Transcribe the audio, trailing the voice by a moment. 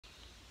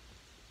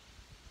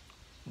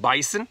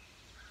Bison,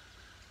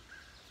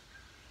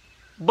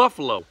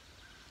 buffalo.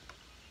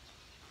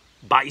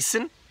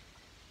 Bison,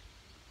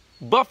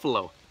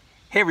 buffalo.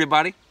 Hey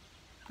everybody,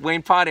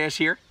 Wayne Potash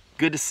here.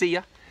 Good to see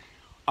you.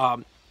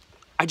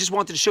 I just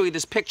wanted to show you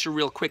this picture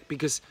real quick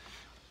because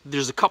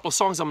there's a couple of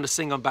songs I'm going to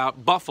sing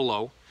about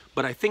buffalo,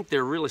 but I think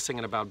they're really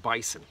singing about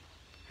bison,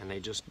 and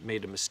they just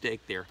made a mistake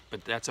there,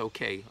 but that's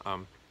okay.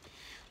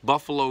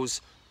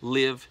 Buffaloes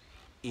live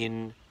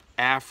in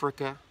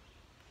Africa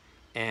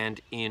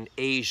and in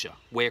Asia,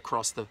 way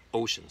across the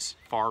oceans,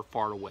 far,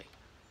 far away.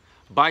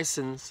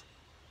 Bisons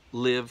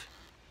live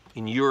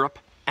in Europe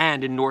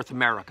and in North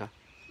America,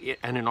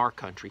 and in our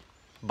country,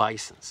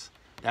 bisons.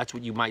 That's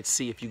what you might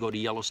see if you go to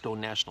Yellowstone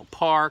National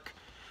Park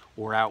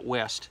or out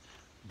west,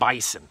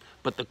 bison.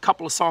 But the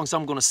couple of songs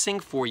I'm going to sing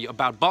for you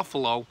about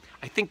buffalo,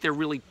 I think they're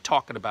really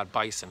talking about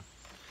bison.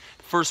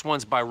 The first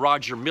one's by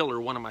Roger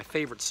Miller, one of my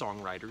favorite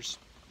songwriters.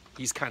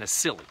 He's kind of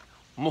silly.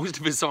 Most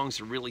of his songs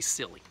are really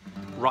silly.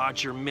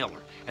 Roger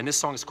Miller. And this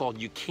song is called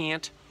You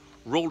Can't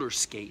Roller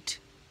Skate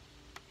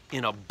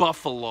in a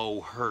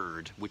Buffalo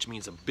Herd, which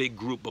means a big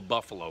group of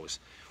buffaloes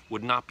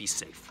would not be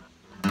safe.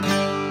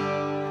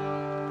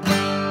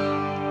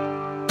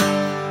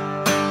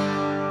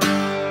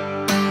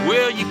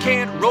 Well, you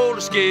can't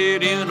roller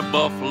skate in a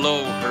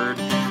buffalo herd.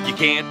 You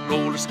can't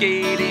roller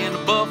skate in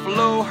a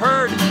buffalo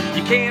herd.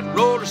 You can't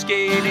roller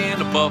skate in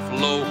a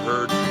buffalo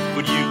herd.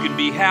 But you can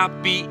be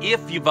happy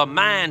if you've a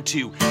mind to.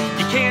 You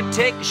can't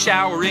take a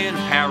shower in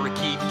a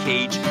parakeet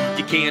cage.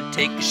 You can't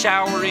take a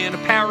shower in a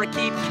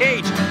parakeet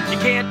cage. You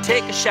can't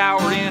take a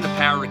shower in a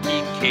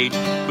parakeet cage.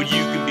 But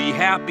you can be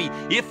happy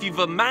if you've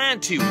a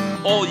mind to.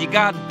 All you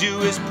gotta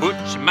do is put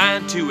your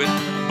mind to it.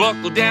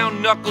 Buckle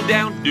down, knuckle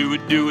down, do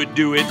it, do it,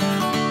 do it.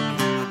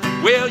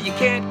 Well, you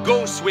can't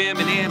go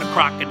swimming in a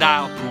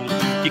crocodile pool.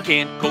 You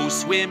can't go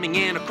swimming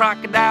in a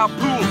crocodile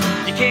pool.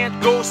 You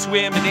can't go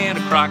swimming in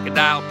a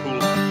crocodile pool.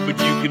 But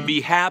you can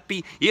be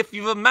happy if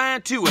you've a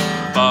mind to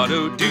it.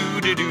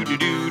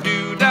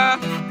 Ba-do-do-do-do-do-do-da.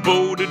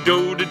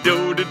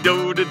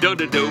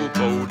 Bo-do-do-do-do-do-do-do-do-do.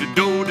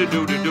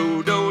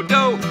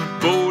 Bo-do-do-do-do-do-do-do.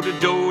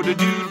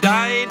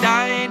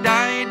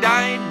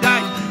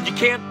 Bo-do-do-do-do-die-die-die-die-die. You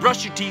can't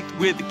brush your teeth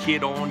with a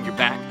kid on your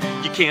back.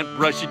 You can't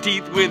brush your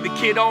teeth with a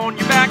kid on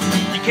your back.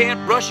 You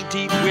can't brush your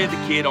teeth with a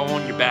kid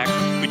on your back.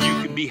 But you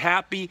can be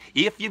happy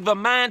if you've a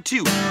mind to.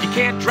 You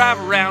can't drive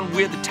around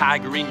with a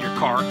tiger in your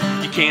car.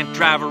 You can't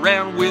drive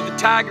around with a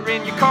tiger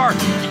in your car.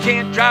 You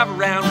can't drive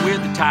around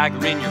with a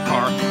tiger in your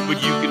car.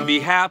 But you can be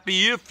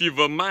happy if you've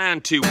a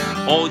mind to.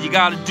 All you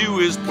gotta do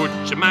is put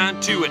your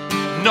mind to it.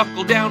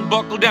 Knuckle down,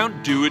 buckle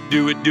down, do it,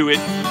 do it, do it.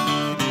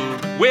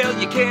 Well,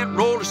 you can't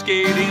roller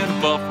skate in a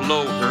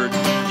buffalo herd.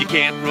 You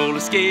can't roller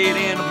skate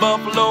in a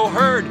buffalo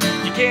herd.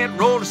 You can't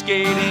roller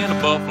skate in a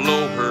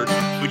buffalo herd.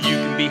 But you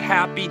can be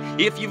happy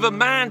if you've a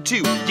mind to.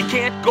 You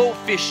can't go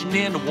fishing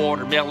in a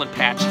watermelon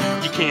patch.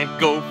 You can't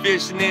go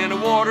fishing in a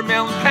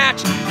watermelon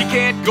patch. You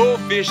can't go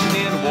fishing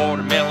in a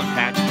watermelon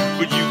patch.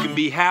 But you can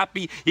be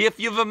happy if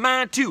you've a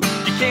mind to.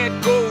 You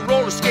can't go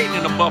roller skating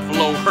in a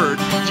buffalo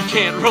herd. You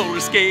can't roller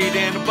skate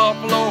in a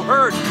buffalo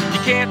herd. You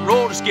can't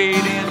roller skate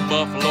in a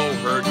buffalo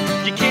herd.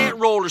 You can't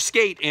roller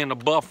skate in a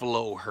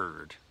buffalo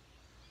herd.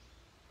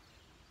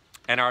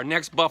 And our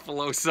next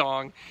buffalo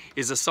song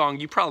is a song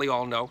you probably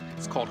all know.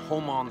 It's called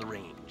Home on the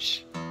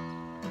Range.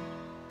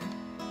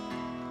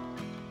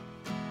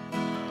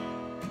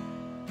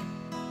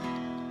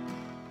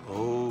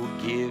 Oh,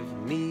 give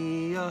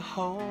me a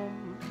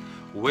home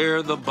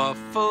where the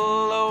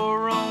buffalo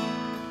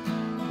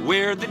roam,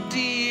 where the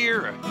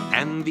deer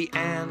and the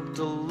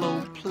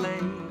antelope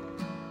play,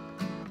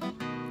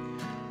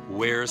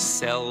 where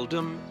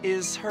seldom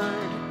is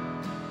heard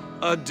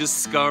a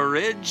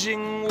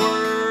discouraging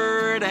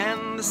word,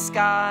 and the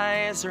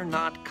skies are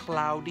not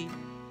cloudy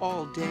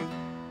all day.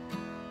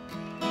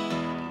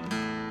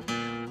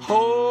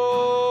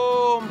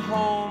 Home,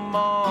 home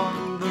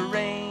on the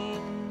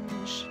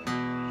range,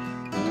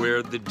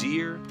 where the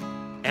deer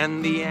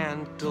and the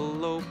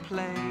antelope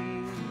play,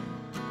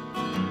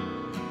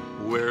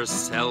 where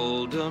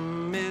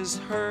seldom is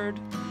heard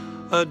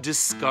a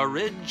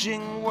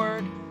discouraging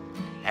word,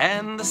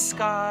 and the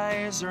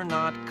skies are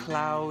not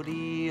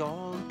cloudy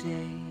all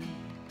day.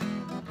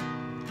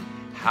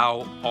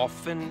 How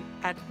often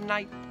at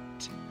night,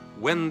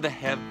 when the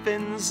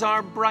heavens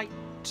are bright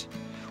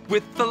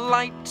with the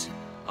light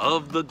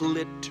of the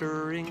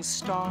glittering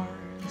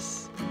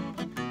stars,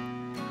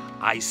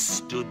 I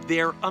stood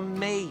there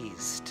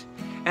amazed,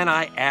 and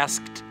I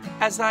asked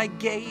as I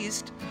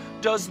gazed,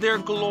 does their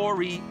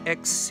glory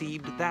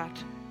exceed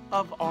that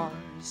of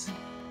ours?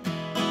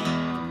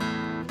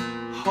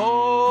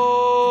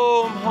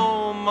 Home,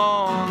 home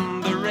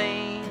on the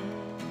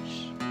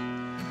range,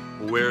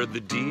 where the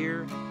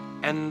deer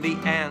and the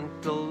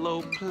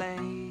antelope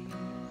play,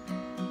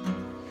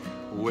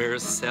 where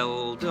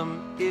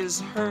seldom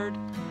is heard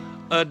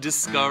a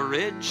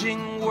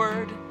discouraging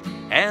word,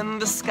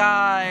 and the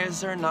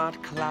skies are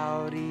not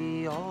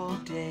cloudy all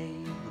day.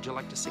 Would you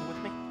like to sing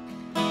with me?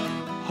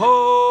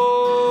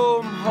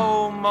 Home,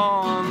 home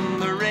on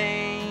the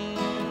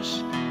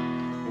range,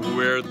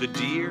 where the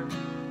deer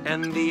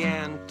and the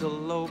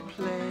antelope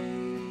play.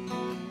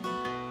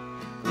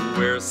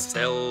 Where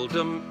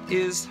seldom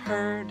is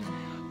heard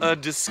a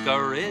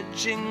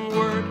discouraging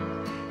word,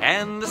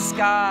 and the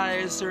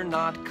skies are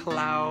not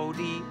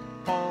cloudy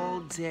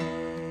all day.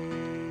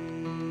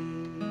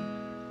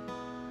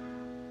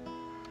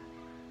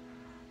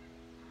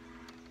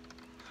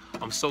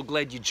 I'm so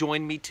glad you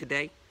joined me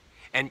today.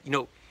 And you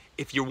know,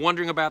 if you're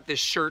wondering about this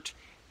shirt,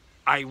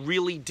 I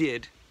really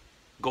did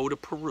go to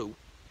Peru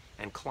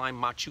and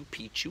climb Machu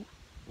Picchu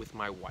with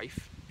my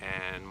wife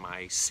and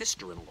my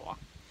sister-in-law.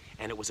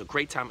 And it was a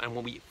great time. And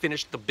when we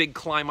finished the big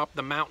climb up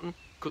the mountain,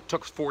 it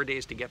took us 4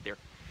 days to get there,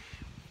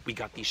 we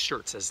got these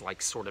shirts as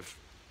like sort of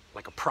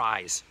like a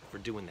prize for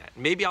doing that.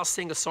 Maybe I'll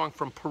sing a song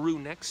from Peru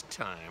next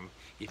time,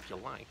 if you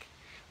like.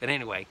 But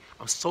anyway,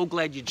 I'm so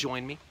glad you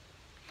joined me.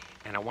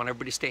 And I want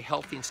everybody to stay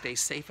healthy and stay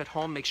safe at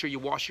home. Make sure you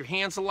wash your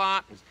hands a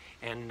lot.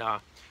 And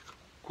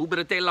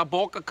cúbrete la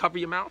boca, cover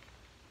your mouth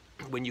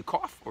when you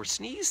cough or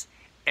sneeze.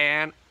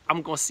 And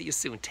I'm going to see you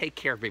soon. Take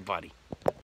care, everybody.